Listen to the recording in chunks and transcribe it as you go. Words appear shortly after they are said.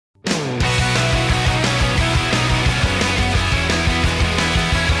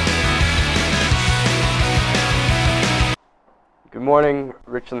morning,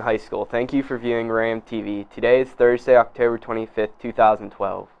 Richland High School. Thank you for viewing RAM TV. Today is Thursday, October 25th,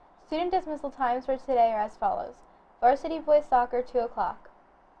 2012. Student dismissal times for today are as follows. Varsity boys soccer, 2 o'clock.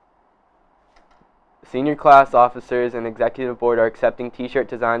 Senior class officers and executive board are accepting t-shirt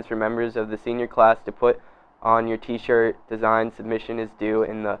designs for members of the senior class to put on your t-shirt design. Submission is due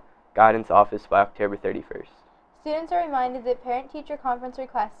in the guidance office by October 31st. Students are reminded that parent-teacher conference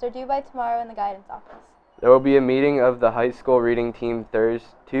requests are due by tomorrow in the guidance office. There will be a meeting of the high school reading team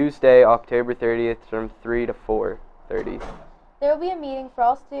Tuesday, October 30th from 3 to 4:30. There will be a meeting for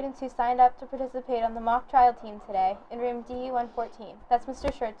all students who signed up to participate on the mock trial team today in room D114. That's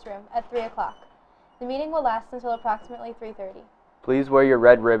Mr. Shirt's room at 3 o'clock. The meeting will last until approximately 3:30. Please wear your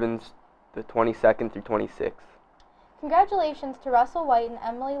red ribbons the 22nd through 26th. Congratulations to Russell White and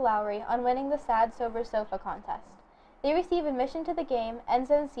Emily Lowry on winning the Sad Sober Sofa contest. They receive admission to the game, end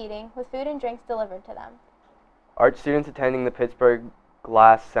zone seating, with food and drinks delivered to them. Art students attending the Pittsburgh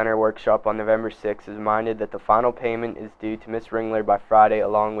Glass Center workshop on November 6th is reminded that the final payment is due to Ms. Ringler by Friday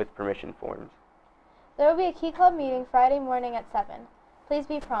along with permission forms. There will be a Key Club meeting Friday morning at 7. Please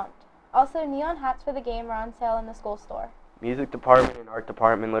be prompt. Also, neon hats for the game are on sale in the school store. Music department and art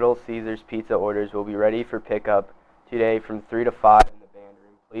department Little Caesars pizza orders will be ready for pickup today from 3 to 5 in the band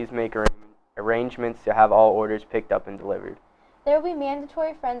room. Please make arrangements to have all orders picked up and delivered. There will be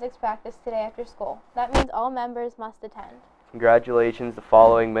mandatory forensics practice today after school. That means all members must attend. Congratulations to the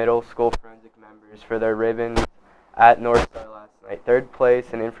following middle school forensic members for their ribbons at Northstar last night. Third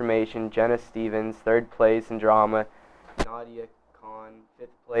place in information, Jenna Stevens. Third place in drama, Nadia Khan. Fifth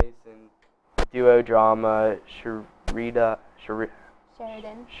place in duo drama, Sheridan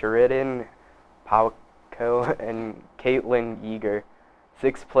Pauco and Caitlin Yeager.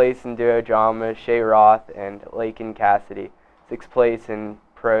 Sixth place in duo drama, Shay Roth and Lakin Cassidy. Sixth place in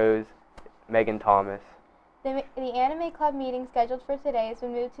prose, Megan Thomas. The Anime Club meeting scheduled for today has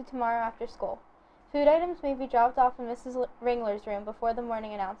been moved to tomorrow after school. Food items may be dropped off in Mrs. Ringler's room before the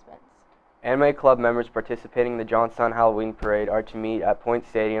morning announcements. Anime Club members participating in the Johnstown Halloween Parade are to meet at Point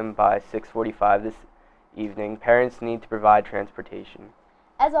Stadium by 6:45 this evening. Parents need to provide transportation.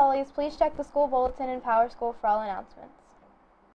 As always, please check the school bulletin and Power School for all announcements.